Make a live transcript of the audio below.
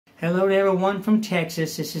Hello to everyone from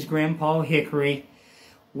Texas. This is Grandpa Hickory,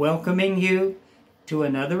 welcoming you to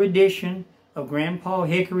another edition of Grandpa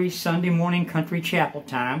Hickory's Sunday Morning Country Chapel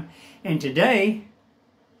Time. And today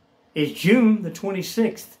is June the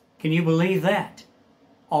 26th. Can you believe that?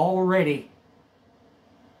 Already.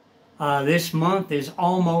 This month is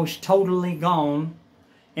almost totally gone,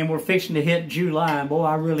 and we're fixing to hit July. Boy,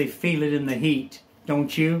 I really feel it in the heat,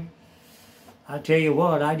 don't you? I tell you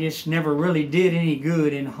what, I just never really did any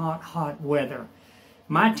good in hot weather.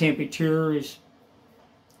 My temperature is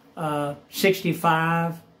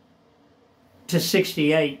 65 to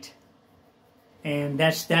 68, and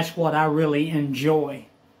that's what I really enjoy.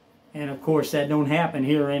 And of course, that don't happen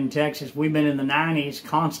here in Texas. We've been in the 90s,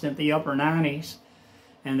 constant, the upper 90s,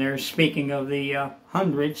 and they're speaking of the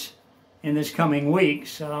hundreds in this coming week.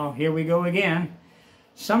 So here we go again.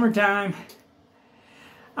 Summertime.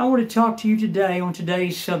 I want to talk to you today on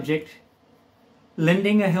today's subject,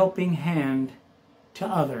 lending a helping hand to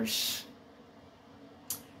others.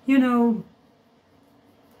 You know,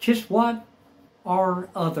 just what are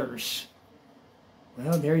others?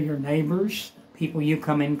 Well, they're your neighbors, people you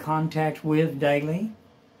come in contact with daily.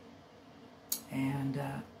 And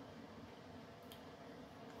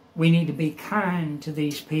we need to be kind to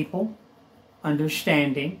these people,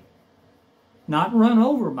 understanding, not run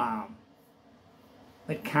over by them,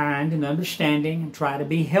 but kind and understanding, and try to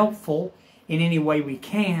be helpful in any way we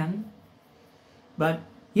can. But,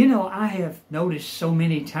 you know, I have noticed so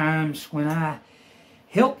many times when I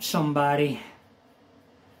help somebody,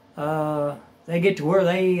 they get to where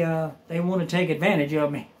they want to take advantage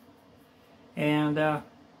of me. And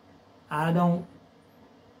I don't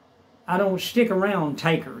stick around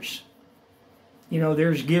takers. You know,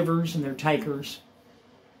 there's givers and there's takers.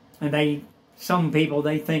 And some people,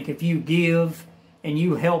 they think if you give and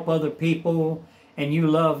you help other people and you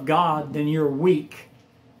love God, then you're weak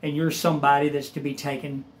and you're somebody that's to be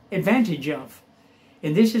taken advantage of.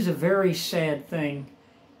 And this is a very sad thing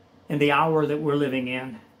in the hour that we're living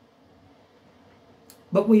in.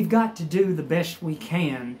 But we've got to do the best we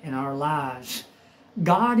can in our lives.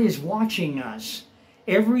 God is watching us.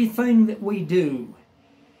 Everything that we do,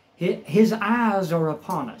 His eyes are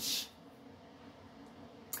upon us.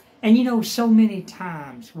 And you know, so many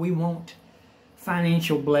times we want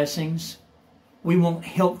financial blessings, we want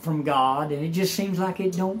help from God, and it just seems like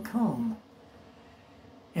it don't come.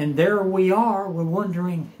 And there we are, we're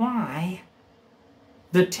wondering why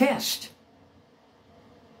the test.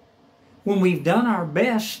 When we've done our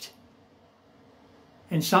best,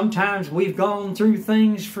 and sometimes we've gone through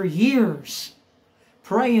things for years,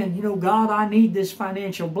 praying, you know, God, I need this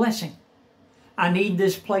financial blessing. I need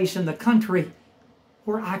this place in the country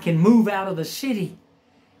where I can move out of the city.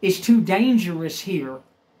 It's too dangerous here.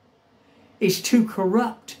 It's too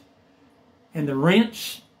corrupt. And the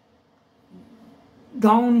rent's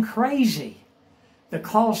gone crazy. The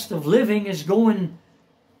cost of living is going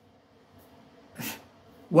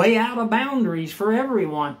way out of boundaries for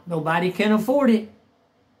everyone. Nobody can afford it.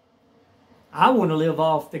 I want to live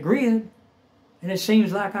off the grid, and it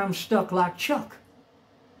seems like I'm stuck like Chuck.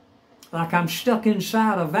 Like I'm stuck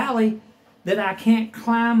inside a valley that I can't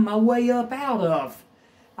climb my way up out of.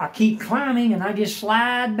 I keep climbing and I just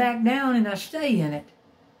slide back down and I stay in it.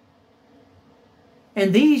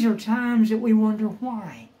 And these are times that we wonder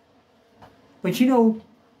why. But you know,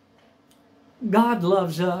 God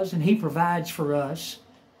loves us and He provides for us.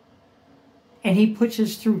 And He puts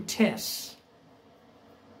us through tests.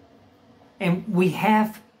 And we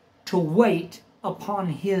have to wait upon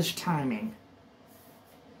His timing.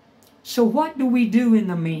 So what do we do in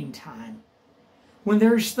the meantime? When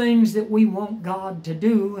there's things that we want God to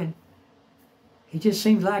do, and it just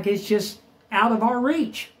seems like it's just out of our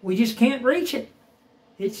reach. We just can't reach it.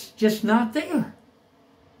 It's just not there.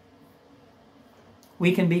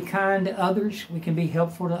 We can be kind to others. We can be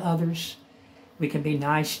helpful to others. We can be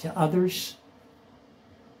nice to others.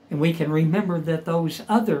 And we can remember that those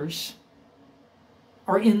others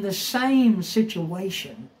are in the same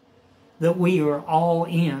situation that we are all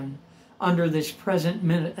in under this present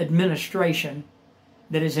administration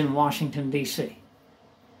that is in Washington, D.C.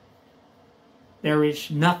 There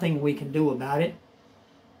is nothing we can do about it.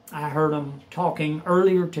 I heard them talking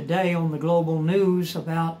earlier today on the global news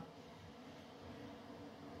about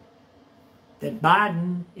that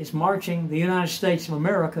Biden is marching the United States of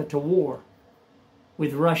America to war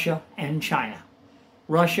with Russia and China.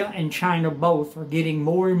 Russia and China both are getting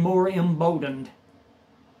more and more emboldened.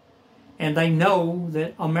 And they know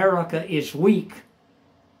that America is weak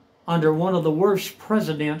under one of the worst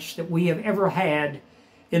presidents that we have ever had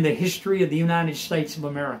in the history of the United States of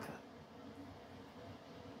America.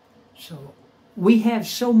 So we have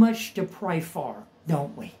so much to pray for,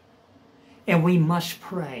 don't we? And we must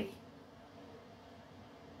pray.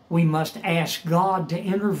 We must ask God to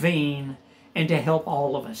intervene and to help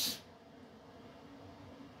all of us.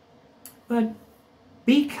 But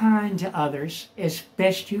be kind to others as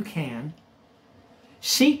best you can.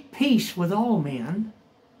 Seek peace with all men.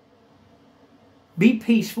 Be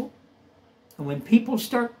peaceful. And when people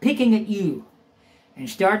start picking at you and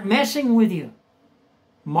start messing with you,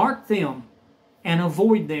 mark them and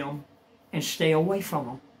avoid them and stay away from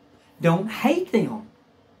them. Don't hate them.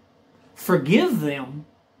 Forgive them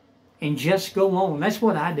and just go on. That's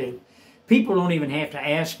what I do. People don't even have to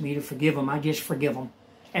ask me to forgive them. I just forgive them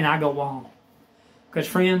and I go on. Because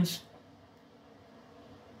friends,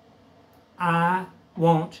 I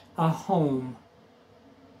want a home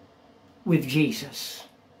with Jesus.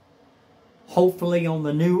 Hopefully on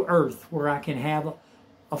the new earth where I can have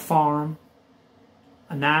a farm,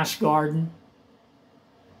 a nice garden,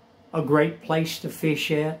 a great place to fish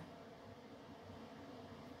at.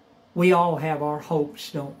 We all have our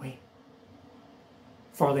hopes, don't we,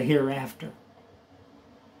 for the hereafter.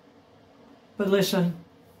 But listen,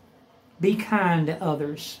 be kind to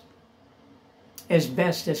others as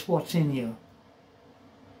best as what's in you.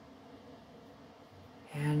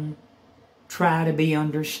 And try to be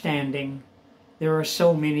understanding. There are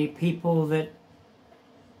so many people that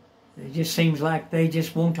it just seems like they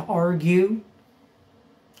just want to argue.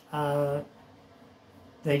 They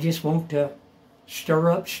just want to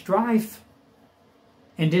stir up strife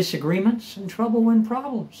and disagreements and trouble and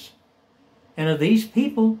problems. And of these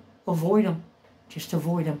people, avoid them. Just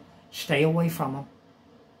avoid them. Stay away from them.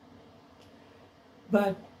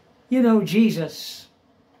 But, you know, Jesus,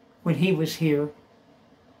 when he was here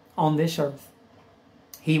on this earth,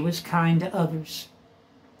 he was kind to others,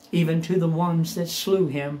 even to the ones that slew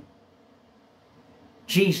him.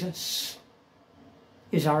 Jesus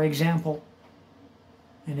is our example.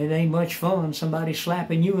 And it ain't much fun somebody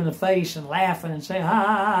slapping you in the face and laughing and saying, ha, ha,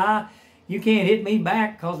 ha, ha. You can't hit me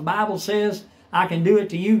back because the Bible says I can do it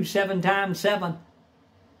to you 7 times 7.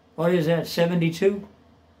 What is that, 72?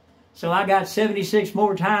 So I got 76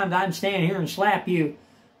 more times I can stand here and slap you.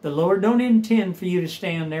 The Lord don't intend for you to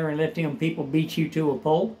stand there and let them people beat you to a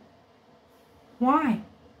pulp. Why?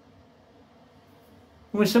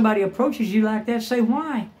 When somebody approaches you like that, say,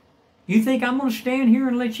 why? You think I'm going to stand here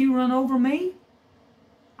and let you run over me?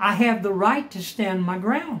 I have the right to stand my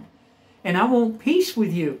ground. And I want peace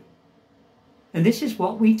with you. And this is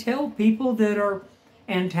what we tell people that are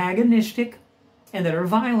antagonistic and that are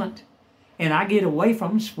violent. And I get away from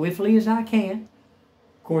them swiftly as I can.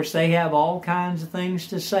 Of course, they have all kinds of things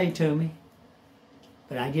to say to me.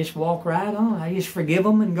 But I just walk right on. I just forgive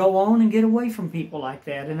them and go on and get away from people like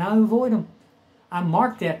that. And I avoid them. I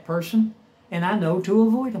mark that person and I know to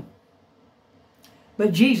avoid them.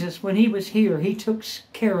 But Jesus, when he was here, he took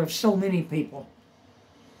care of so many people.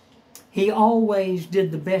 He always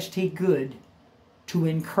did the best he could to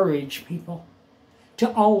encourage people,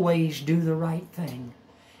 to always do the right thing,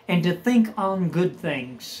 and to think on good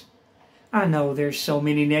things. I know there's so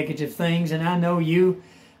many negative things, and I know you,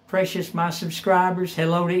 precious my subscribers,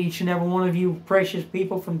 hello to each and every one of you precious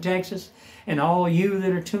people from Texas, and all you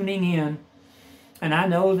that are tuning in. And I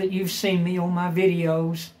know that you've seen me on my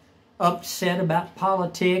videos upset about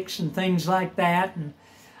politics and things like that, and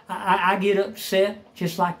I get upset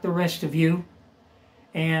just like the rest of you,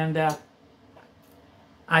 and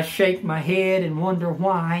I shake my head and wonder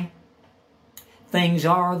why things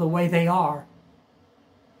are the way they are.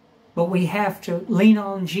 But we have to lean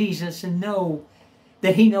on Jesus and know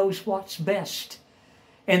that he knows what's best,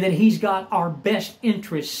 and that he's got our best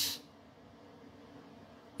interests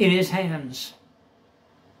in his hands.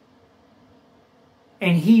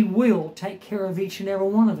 And he will take care of each and every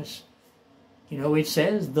one of us. You know, it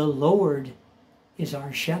says, the Lord is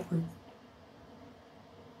our shepherd.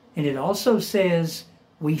 And it also says,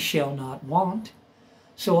 we shall not want.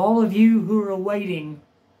 So all of you who are waiting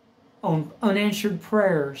on unanswered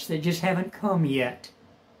prayers that just haven't come yet,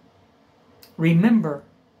 remember,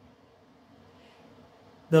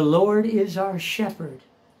 the Lord is our shepherd.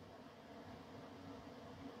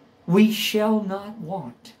 We shall not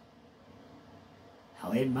want.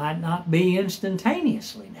 Now, it might not be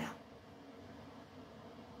instantaneously now.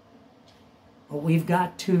 But we've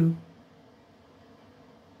got to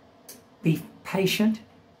be patient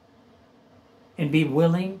and be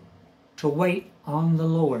willing to wait on the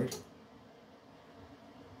Lord.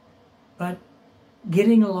 But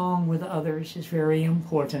getting along with others is very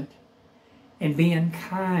important. And being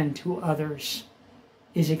kind to others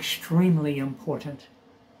is extremely important.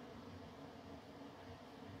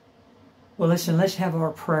 Well, listen, let's have our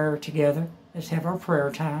prayer together. Let's have our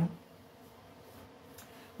prayer time.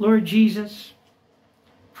 Lord Jesus,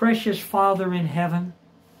 precious Father in heaven,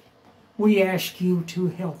 we ask you to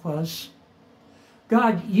help us.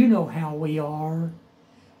 God, you know how we are.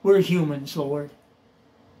 We're humans, Lord.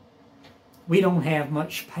 We don't have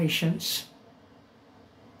much patience.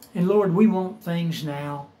 And Lord, we want things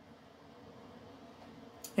now.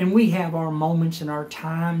 And we have our moments and our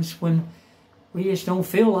times when we just don't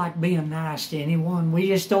feel like being nice to anyone. We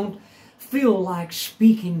just don't feel like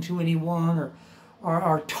speaking to anyone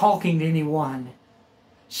or talking to anyone.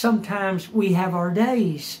 Sometimes we have our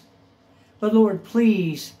days. But Lord,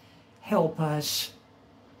 please help us.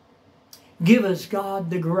 Give us, God,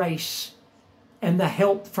 the grace and the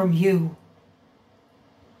help from you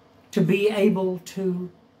to be able to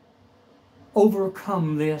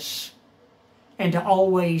overcome this and to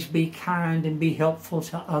always be kind and be helpful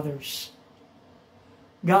to others.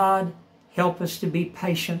 God, help us to be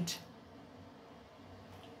patient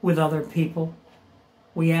with other people.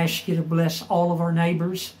 We ask you to bless all of our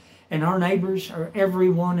neighbors, and our neighbors are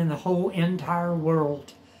everyone in the whole entire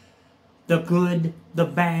world, the good, the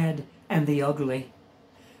bad, and the ugly.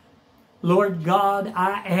 Lord God,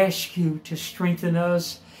 I ask you to strengthen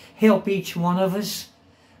us, help each one of us,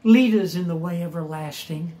 lead us in the way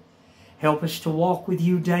everlasting. Help us to walk with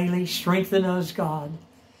you daily. Strengthen us, God.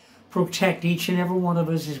 Protect each and every one of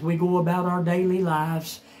us as we go about our daily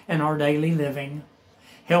lives and our daily living.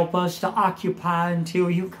 Help us to occupy until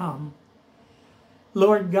you come.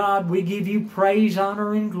 Lord God, we give you praise,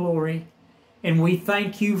 honor, and glory, and we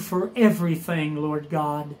thank you for everything, Lord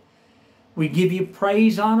God. We give you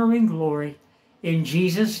praise, honor, and glory. In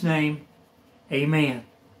Jesus' name, amen.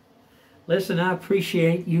 Listen, I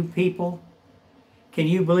appreciate you people. Can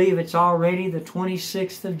you believe it's already the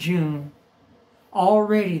 26th of June?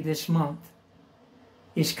 Already this month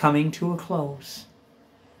is coming to a close.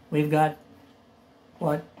 We've got,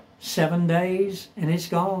 7 days and it's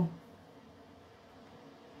gone.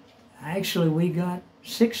 Actually, we got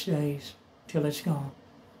 6 days till it's gone.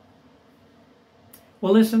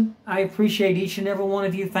 Well, listen, I appreciate each and every one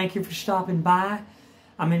of you. Thank you for stopping by.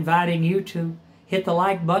 I'm inviting you to hit the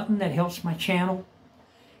like button. That helps my channel.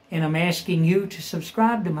 And I'm asking you to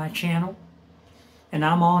subscribe to my channel. And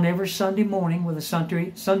I'm on every Sunday morning with a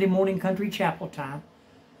Sunday morning country chapel time.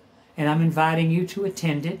 And I'm inviting you to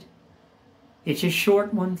attend it. It's a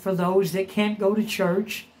short one for those that can't go to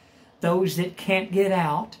church, those that can't get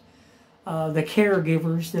out, the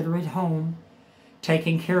caregivers that are at home,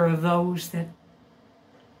 taking care of those that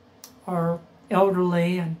are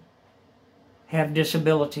elderly and have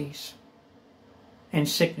disabilities and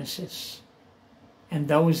sicknesses. And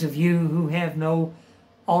those of you who have no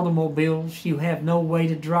automobiles, you have no way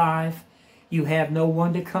to drive, you have no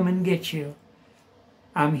one to come and get you,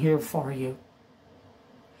 I'm here for you.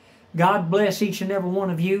 God bless each and every one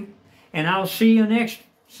of you, and I'll see you next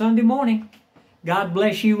Sunday morning. God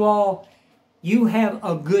bless you all. You have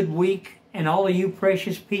a good week, and all of you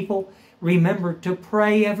precious people, remember to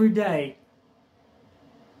pray every day.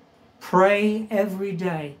 Pray every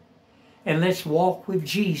day, and let's walk with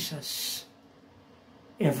Jesus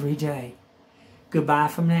every day. Goodbye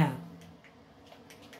from now.